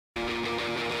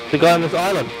The guy on this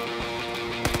island.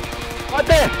 Right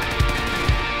there!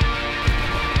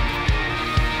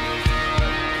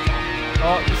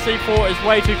 Oh, the C4 is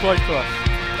way too close to us.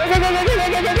 Go, go, go, go, go,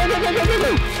 go, go, go, go, go, go, go,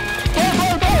 go! Go, go,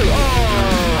 go! Oh!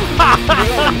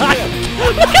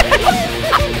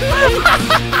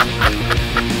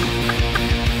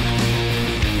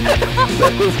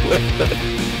 That was worth it.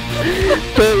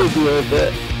 That was worth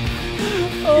it.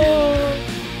 Oh,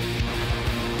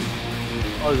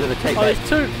 I was gonna take that. there's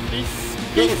two.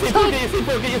 Get your C4, get your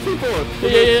C4, get your C4!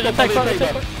 Yeah, take one.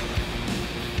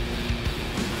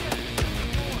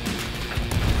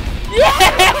 Yeah!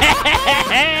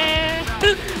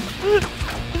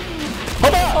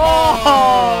 Oh,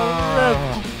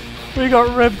 ripped. We got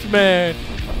ripped, man.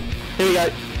 Here we go.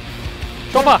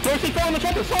 Chopper! Throw C4 on the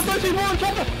chopper! Throw C4 on the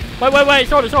chopper! Wait,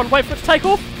 it's on. Wait for it to take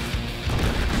off.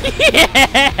 Yeah!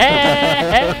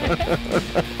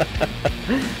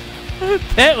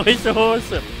 That was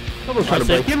awesome. Someone's trying to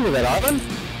break in with that, Ivan.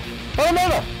 Oh,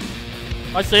 no!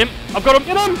 I see him. I've got him.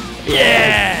 Get him!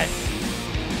 Yes!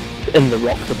 In the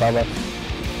rocks above us.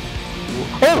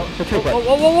 Oh! The trick break.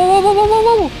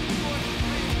 Whoa!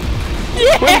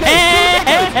 Yes!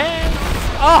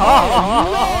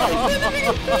 Oh!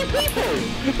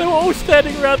 They were all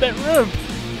standing around that room.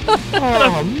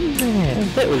 Oh man,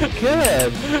 that was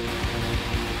good.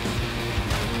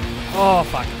 Oh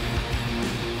fuck.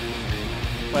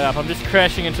 Wait up, I'm just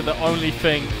crashing into the only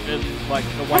thing in like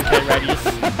the 1k radius.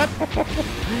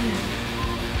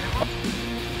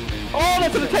 Oh,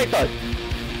 that's an attack though.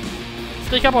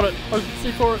 Sneak up on it. Oh,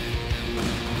 see for it.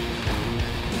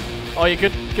 Oh, yeah,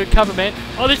 good cover, man.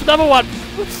 Oh, there's another one.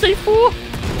 C4.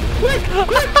 Quick!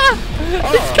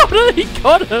 He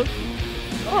got him.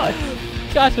 Nice.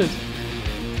 Gutted.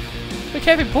 We're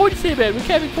capping points here, man. We're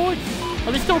capping points.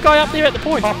 Oh, there's still a guy up there at the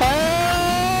point. We're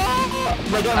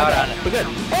good. We're good.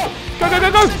 Oh! Go!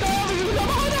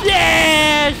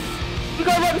 Yes! The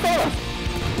guy right in front of us.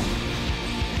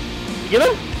 You get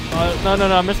him?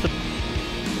 No, I missed him.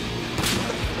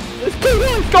 There's two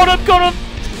guys. Got him!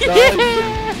 No.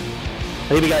 Yeah!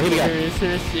 Here we go.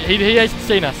 He hasn't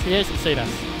seen us.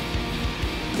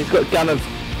 He's got gunners.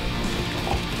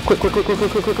 Quick. Go!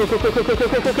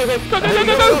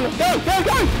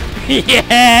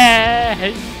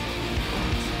 Yes!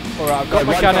 Alright, I've got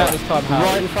my gun out this time, Harley.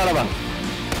 Right in front of us.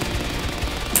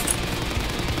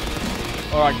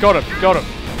 Alright, got him.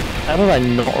 How did I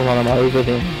not run him over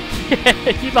then?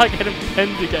 Yeah, you like had him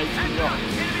pinned against the rock.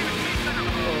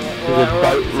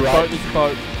 Alright, there's a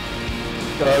boat.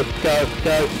 Go.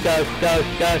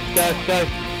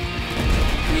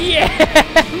 Yeah!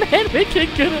 Man, we're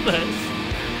getting good at this.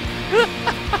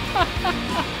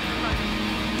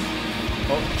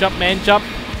 Oh, jump, man, jump.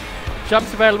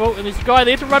 Jump's available, and there's a guy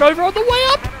there to run over on the way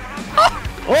up.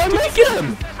 Oh, I missed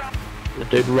him! The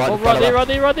dude right there.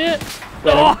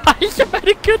 Oh, he just made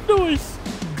a good noise.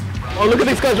 Oh, look at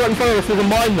these guys right in front of us. There's a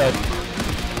mine though.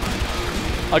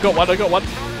 I got one.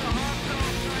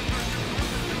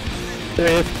 There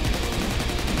he is.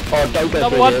 Oh, don't go Another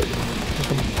through one. it.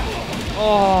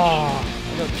 Oh,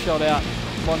 I got shot out.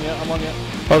 I'm on you.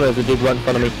 Oh, there's a dude right in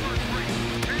front of me.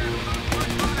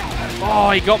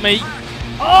 Oh, he got me.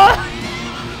 Oh!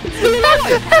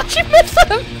 How'd you miss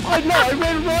him? I know, I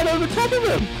ran right over top of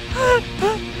him.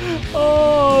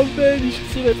 Oh man, you should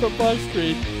see that from my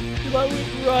screen. You like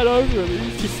went right over him and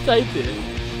he just stayed there.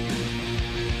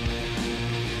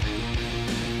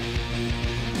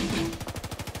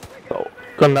 Oh,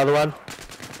 got another one.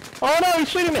 Oh no, he's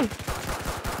shooting me.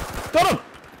 Got him.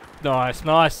 Nice.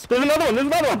 There's another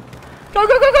one. Go!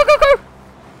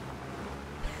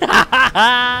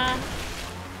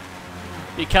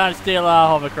 You can't steal our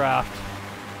hovercraft.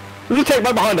 There's a tank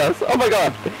right behind us. Oh my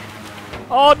god.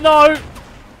 Oh no!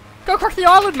 Go across the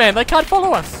island, man. They can't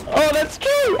follow us. Oh, that's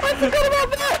true. I forgot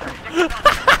about that.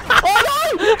 Oh no!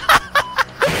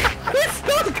 He's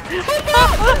stuck.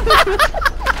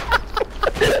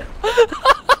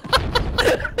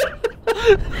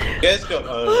 Guys got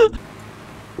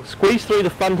Squeeze through the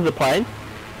front of the plane.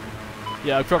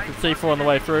 Yeah, I dropped the C4 on the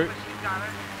way through.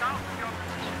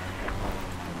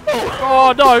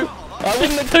 Oh no!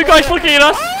 There's two guys looking at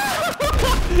us!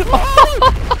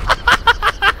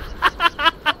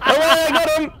 Oh, I got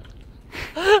him!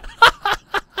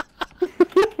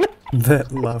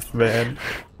 That laugh, man.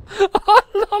 I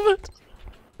love it!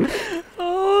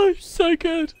 Oh, so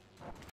good.